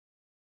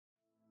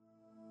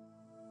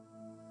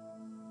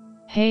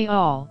Hey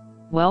all,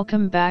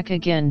 welcome back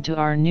again to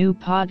our new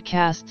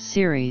podcast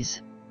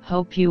series.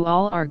 Hope you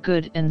all are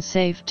good and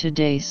safe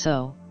today.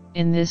 So,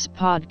 in this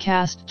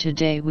podcast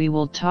today we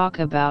will talk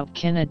about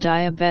can a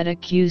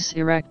diabetic use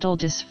erectile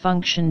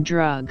dysfunction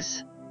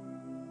drugs.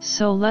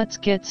 So let's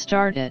get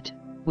started,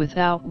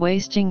 without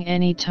wasting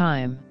any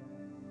time.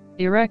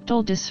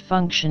 Erectile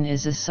dysfunction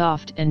is a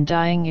soft and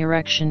dying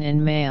erection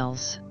in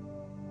males.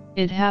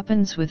 It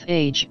happens with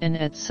age, and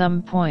at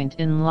some point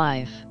in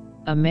life,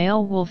 a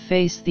male will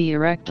face the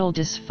erectile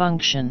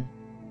dysfunction.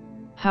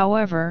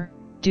 However,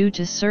 due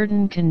to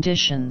certain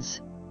conditions,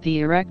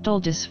 the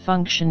erectile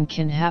dysfunction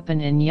can happen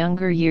in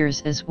younger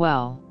years as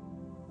well.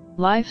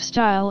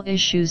 Lifestyle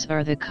issues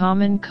are the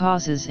common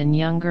causes in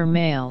younger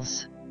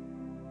males.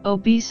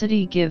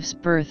 Obesity gives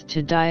birth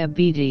to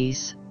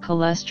diabetes,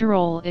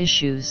 cholesterol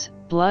issues,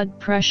 blood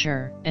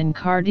pressure, and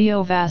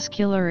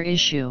cardiovascular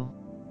issue.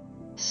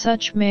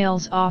 Such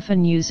males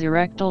often use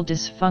erectile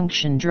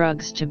dysfunction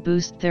drugs to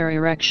boost their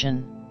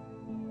erection.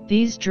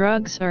 These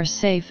drugs are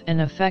safe and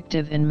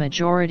effective in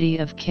majority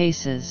of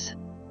cases.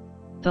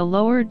 The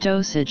lower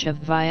dosage of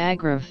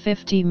Viagra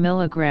 50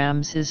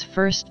 mg is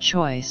first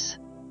choice.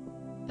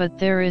 But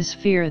there is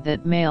fear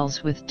that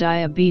males with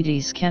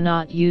diabetes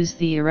cannot use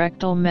the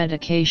erectile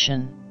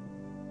medication.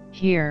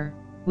 Here,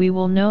 we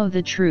will know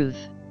the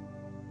truth.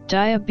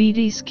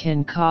 Diabetes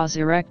can cause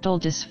erectile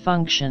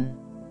dysfunction.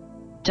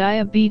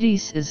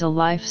 Diabetes is a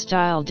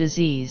lifestyle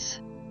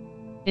disease.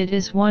 It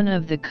is one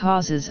of the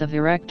causes of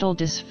erectile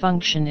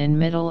dysfunction in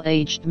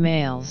middle-aged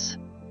males.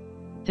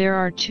 There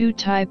are two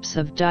types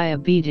of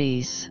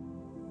diabetes: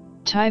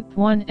 Type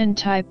 1 and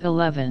Type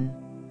 11.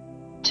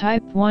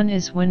 Type 1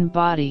 is when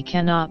body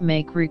cannot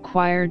make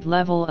required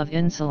level of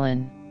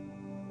insulin.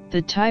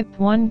 The Type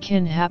 1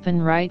 can happen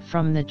right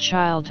from the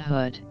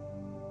childhood.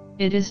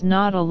 It is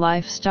not a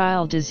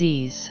lifestyle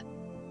disease.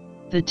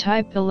 The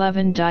Type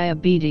 11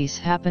 diabetes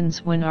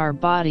happens when our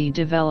body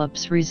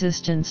develops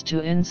resistance to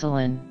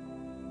insulin.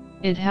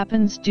 It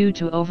happens due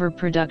to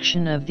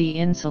overproduction of the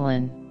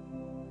insulin.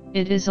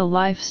 It is a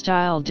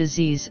lifestyle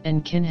disease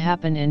and can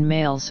happen in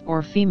males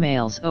or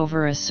females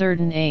over a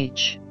certain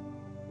age.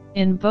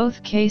 In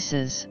both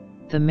cases,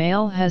 the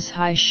male has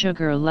high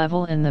sugar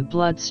level in the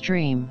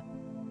bloodstream.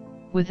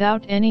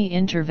 Without any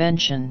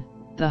intervention,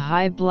 the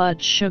high blood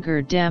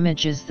sugar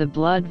damages the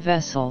blood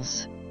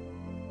vessels.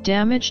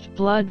 Damaged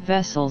blood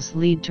vessels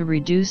lead to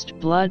reduced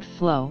blood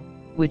flow,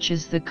 which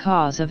is the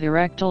cause of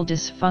erectile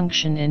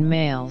dysfunction in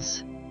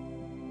males.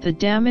 The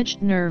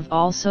damaged nerve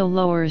also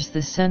lowers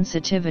the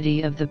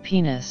sensitivity of the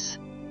penis.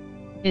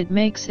 It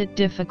makes it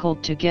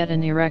difficult to get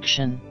an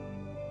erection.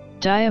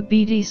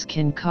 Diabetes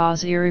can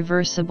cause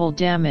irreversible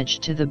damage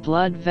to the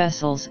blood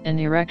vessels and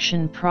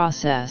erection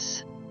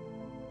process.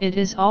 It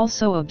is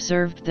also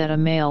observed that a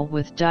male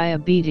with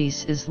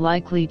diabetes is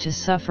likely to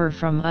suffer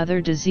from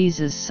other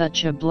diseases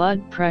such as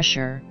blood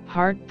pressure,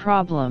 heart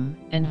problem,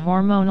 and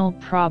hormonal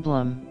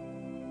problem.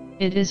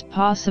 It is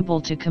possible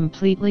to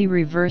completely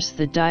reverse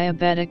the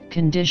diabetic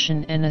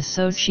condition and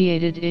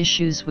associated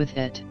issues with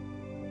it.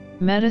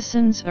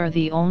 Medicines are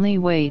the only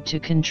way to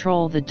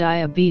control the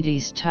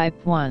diabetes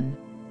type 1,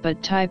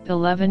 but type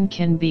 11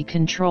 can be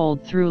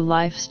controlled through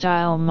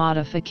lifestyle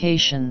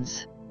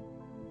modifications.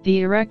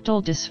 The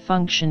erectile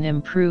dysfunction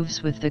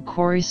improves with the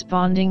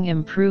corresponding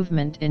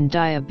improvement in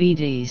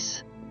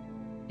diabetes.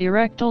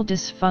 Erectile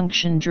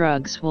dysfunction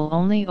drugs will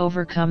only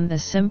overcome the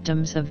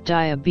symptoms of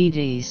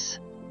diabetes.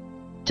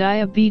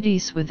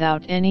 Diabetes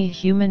without any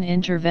human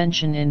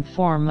intervention in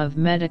form of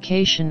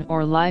medication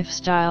or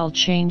lifestyle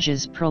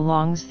changes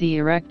prolongs the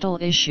erectile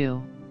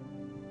issue.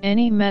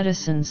 Any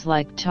medicines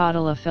like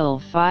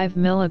tadalafil 5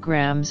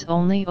 mg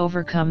only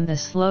overcome the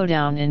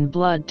slowdown in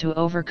blood to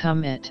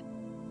overcome it.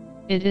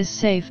 It is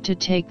safe to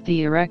take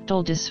the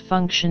erectile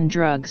dysfunction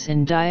drugs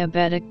in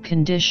diabetic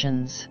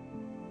conditions.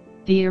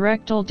 The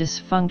erectile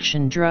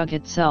dysfunction drug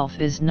itself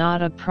is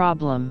not a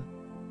problem.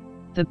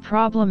 The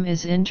problem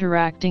is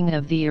interacting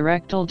of the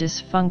erectile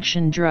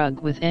dysfunction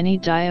drug with any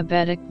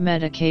diabetic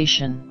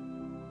medication.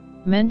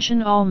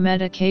 Mention all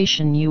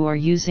medication you are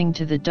using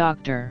to the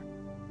doctor.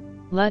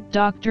 Let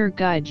doctor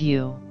guide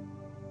you.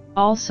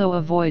 Also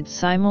avoid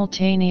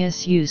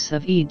simultaneous use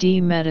of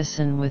ED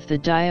medicine with the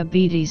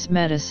diabetes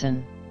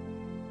medicine.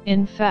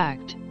 In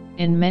fact,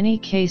 in many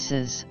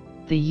cases,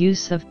 the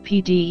use of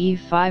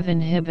PDE5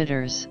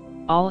 inhibitors,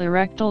 all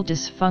erectile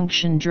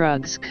dysfunction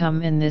drugs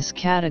come in this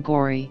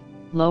category,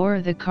 lower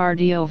the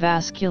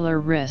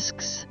cardiovascular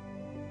risks.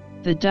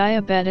 The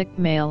diabetic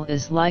male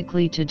is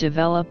likely to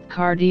develop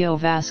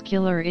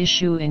cardiovascular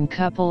issue in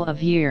couple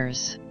of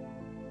years.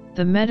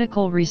 The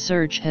medical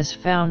research has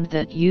found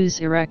that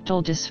use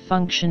erectile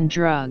dysfunction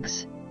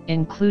drugs,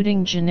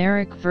 including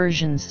generic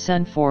versions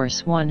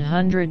Senforce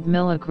 100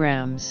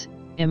 mg,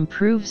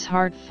 improves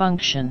heart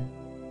function.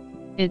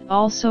 It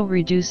also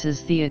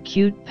reduces the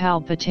acute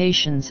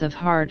palpitations of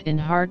heart in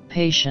heart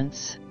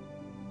patients.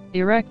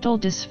 Erectile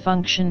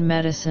dysfunction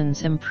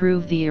medicines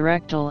improve the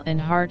erectile and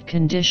heart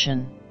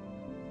condition.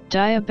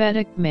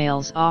 Diabetic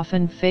males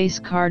often face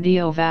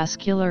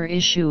cardiovascular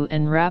issue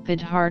and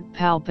rapid heart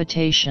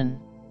palpitation.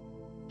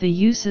 The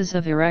uses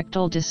of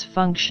erectile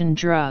dysfunction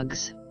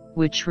drugs,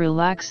 which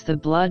relax the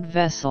blood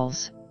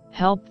vessels,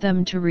 help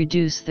them to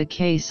reduce the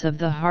case of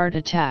the heart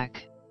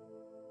attack.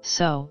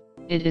 So,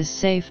 it is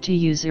safe to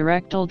use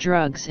erectile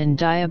drugs in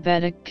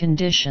diabetic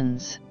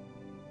conditions.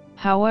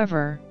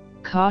 However,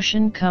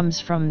 caution comes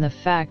from the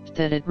fact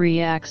that it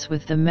reacts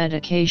with the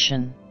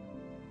medication.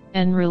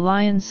 And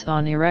reliance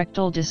on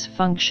erectile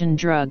dysfunction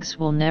drugs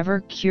will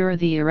never cure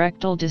the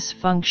erectile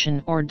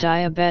dysfunction or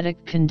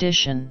diabetic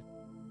condition.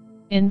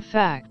 In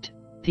fact,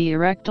 the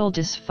erectile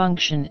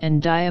dysfunction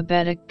and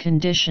diabetic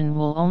condition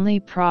will only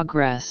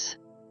progress.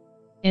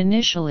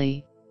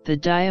 Initially, the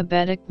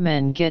diabetic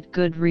men get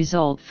good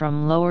result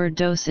from lower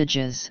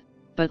dosages,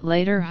 but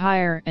later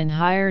higher and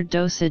higher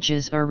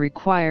dosages are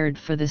required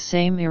for the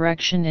same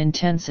erection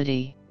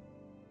intensity.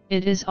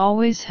 It is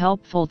always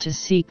helpful to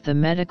seek the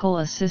medical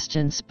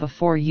assistance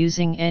before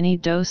using any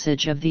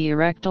dosage of the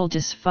erectile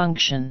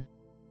dysfunction.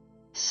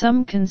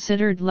 Some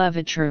considered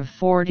Levitra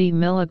 40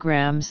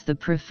 mg the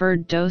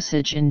preferred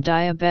dosage in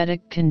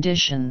diabetic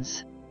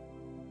conditions.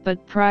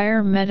 But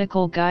prior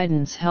medical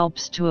guidance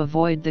helps to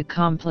avoid the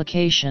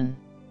complication.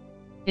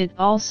 It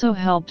also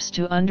helps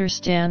to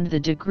understand the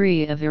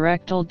degree of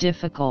erectile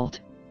difficulty,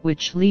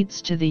 which leads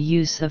to the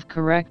use of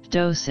correct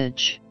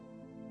dosage.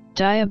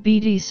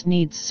 Diabetes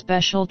needs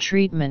special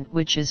treatment,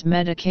 which is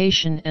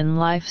medication and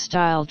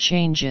lifestyle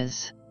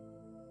changes.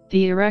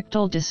 The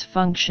erectile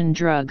dysfunction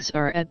drugs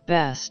are at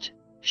best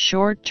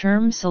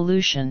short-term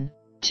solution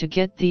to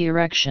get the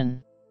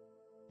erection.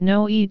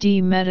 No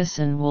ED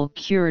medicine will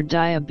cure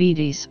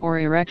diabetes or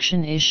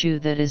erection issue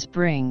that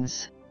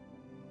brings